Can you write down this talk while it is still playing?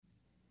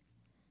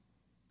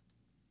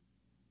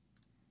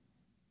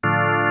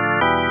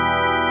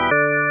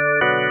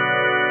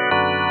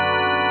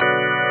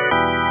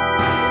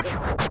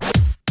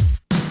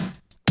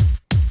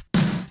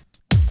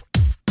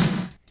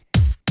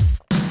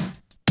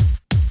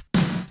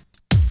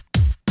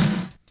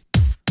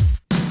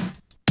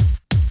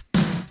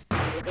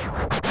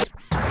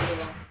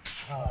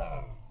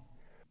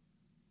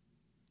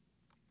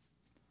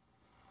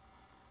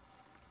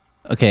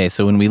Okay,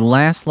 so when we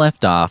last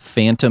left off,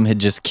 Phantom had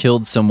just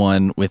killed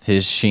someone with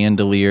his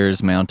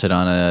chandeliers mounted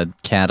on a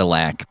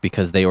Cadillac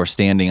because they were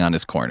standing on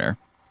his corner.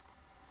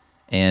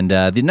 And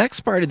the next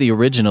part of the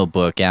original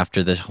book,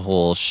 after the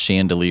whole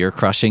chandelier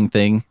crushing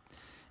thing,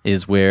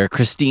 is where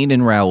Christine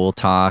and Raoul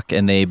talk,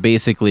 and they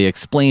basically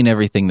explain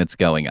everything that's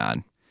going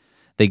on.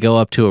 They go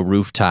up to a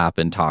rooftop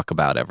and talk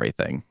about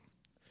everything.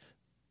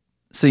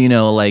 So,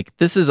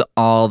 this is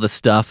all the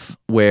stuff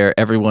where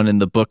everyone in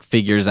the book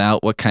figures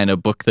out what kind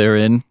of book they're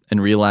in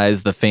and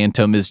realize the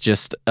Phantom is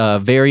just a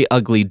very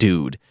ugly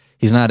dude.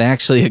 He's not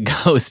actually a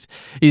ghost.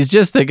 He's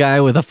just a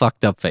guy with a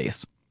fucked up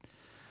face.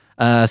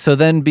 So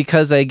then,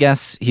 because I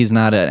guess he's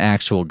not an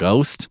actual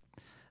ghost,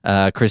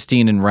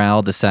 Christine and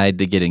Raoul decide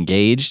to get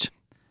engaged,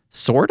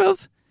 sort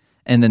of,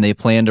 and then they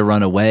plan to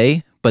run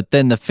away, but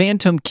then the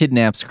Phantom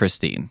kidnaps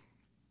Christine.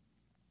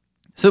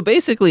 So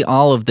basically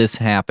all of this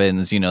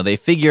happens, they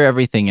figure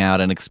everything out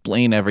and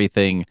explain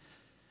everything.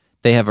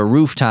 They have a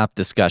rooftop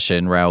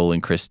discussion, Raoul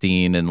and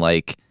Christine, and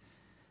I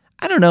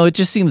don't know, it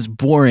just seems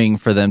boring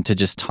for them to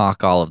just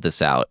talk all of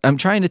this out. I'm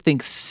trying to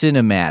think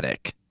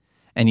cinematic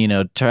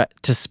and, try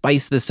to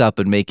spice this up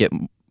and make it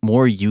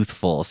more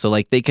youthful. So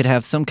they could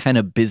have some kind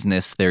of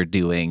business they're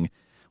doing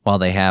while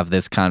they have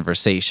this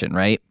conversation,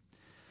 right?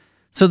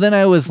 So then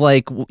I was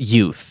like,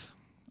 youth,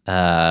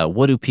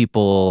 what do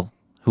people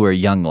who are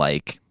young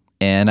like?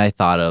 And I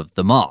thought of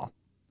the mall.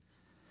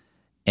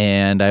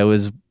 And I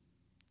was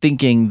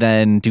thinking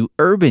then, do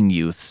urban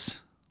youths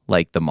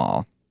like the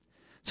mall?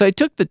 So I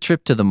took the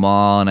trip to the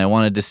mall and I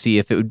wanted to see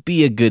if it would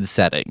be a good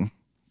setting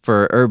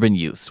for urban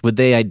youths. Would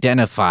they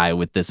identify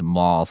with this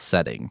mall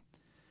setting?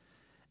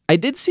 I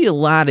did see a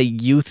lot of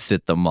youths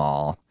at the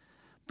mall,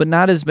 but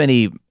not as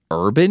many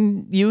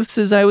urban youths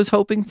as I was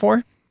hoping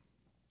for.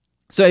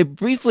 So I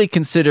briefly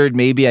considered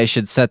maybe I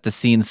should set the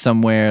scene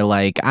somewhere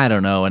like, I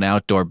don't know, an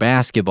outdoor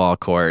basketball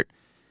court.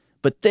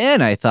 But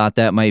then I thought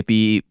that might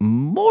be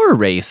more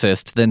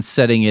racist than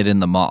setting it in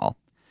the mall.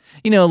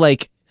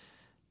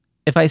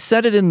 If I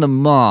set it in the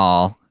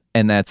mall,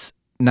 and that's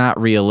not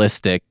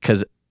realistic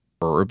because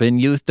urban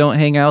youth don't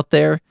hang out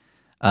there,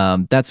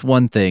 that's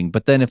one thing.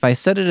 But then if I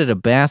set it at a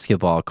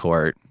basketball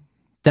court,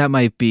 that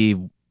might be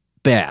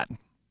bad.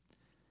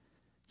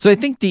 So I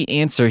think the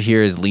answer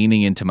here is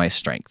leaning into my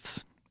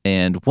strengths.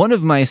 And one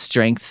of my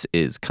strengths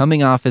is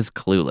coming off as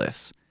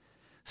clueless.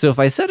 So if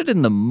I set it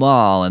in the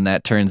mall and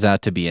that turns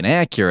out to be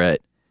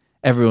inaccurate,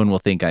 everyone will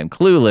think I'm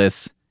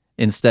clueless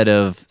instead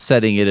of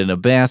setting it in a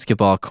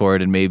basketball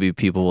court and maybe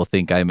people will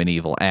think I'm an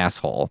evil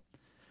asshole.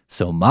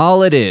 So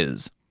mall it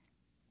is.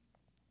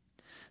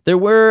 There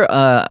were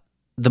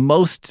the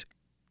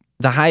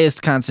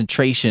highest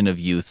concentration of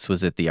youths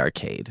was at the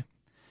arcade.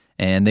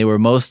 And they were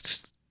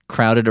most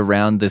crowded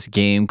around this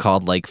game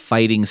called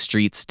Fighting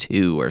Streets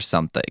 2 or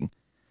something.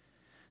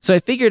 So I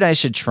figured I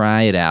should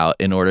try it out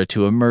in order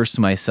to immerse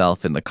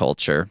myself in the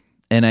culture.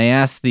 And I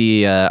asked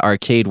the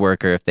arcade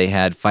worker if they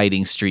had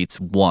Fighting Streets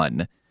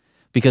 1,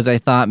 because I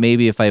thought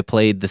maybe if I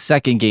played the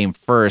second game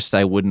first,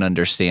 I wouldn't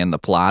understand the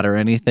plot or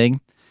anything.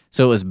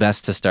 So it was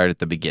best to start at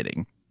the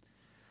beginning.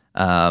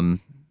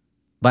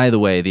 By the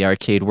way, the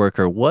arcade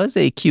worker was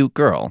a cute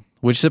girl,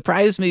 which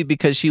surprised me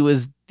because she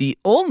was the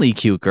only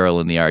cute girl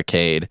in the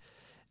arcade.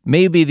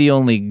 Maybe the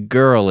only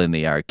girl in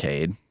the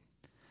arcade.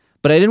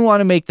 But I didn't want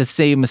to make the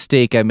same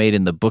mistake I made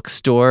in the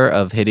bookstore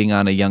of hitting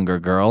on a younger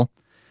girl.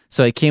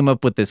 So I came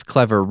up with this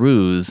clever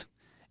ruse,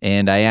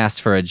 and I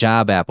asked for a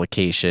job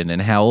application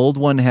and how old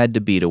one had to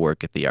be to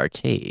work at the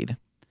arcade.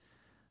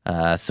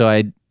 So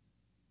I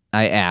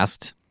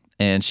asked,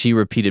 and she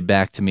repeated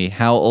back to me,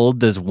 how old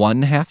does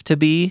one have to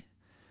be?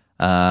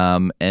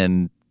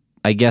 And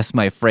I guess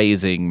my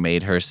phrasing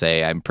made her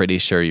say, I'm pretty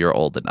sure you're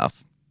old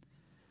enough.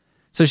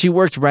 So she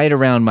worked right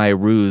around my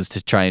ruse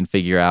to try and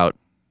figure out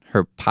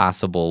her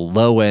possible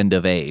low end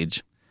of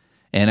age.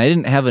 And I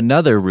didn't have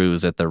another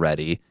ruse at the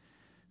ready,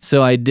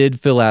 so I did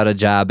fill out a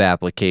job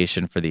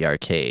application for the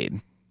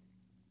arcade.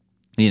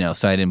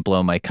 So I didn't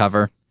blow my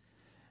cover.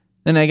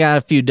 Then I got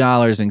a few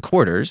dollars in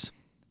quarters,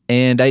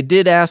 and I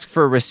did ask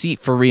for a receipt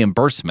for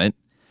reimbursement.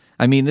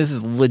 I mean, this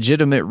is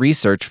legitimate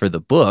research for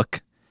the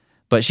book,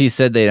 but she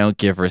said they don't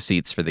give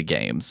receipts for the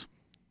games.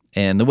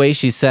 And the way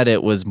she said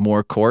it was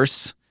more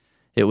coarse.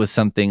 It was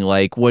something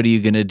like, what are you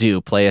going to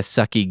do, play a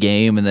sucky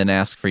game and then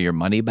ask for your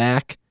money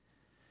back?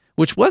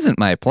 Which wasn't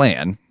my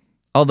plan,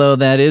 although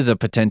that is a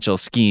potential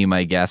scheme,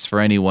 I guess, for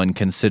anyone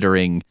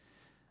considering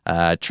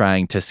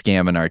trying to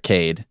scam an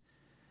arcade.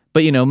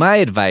 But, my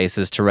advice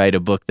is to write a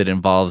book that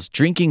involves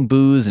drinking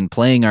booze and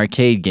playing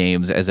arcade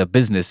games as a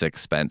business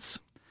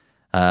expense.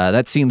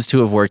 That seems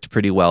to have worked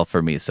pretty well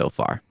for me so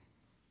far.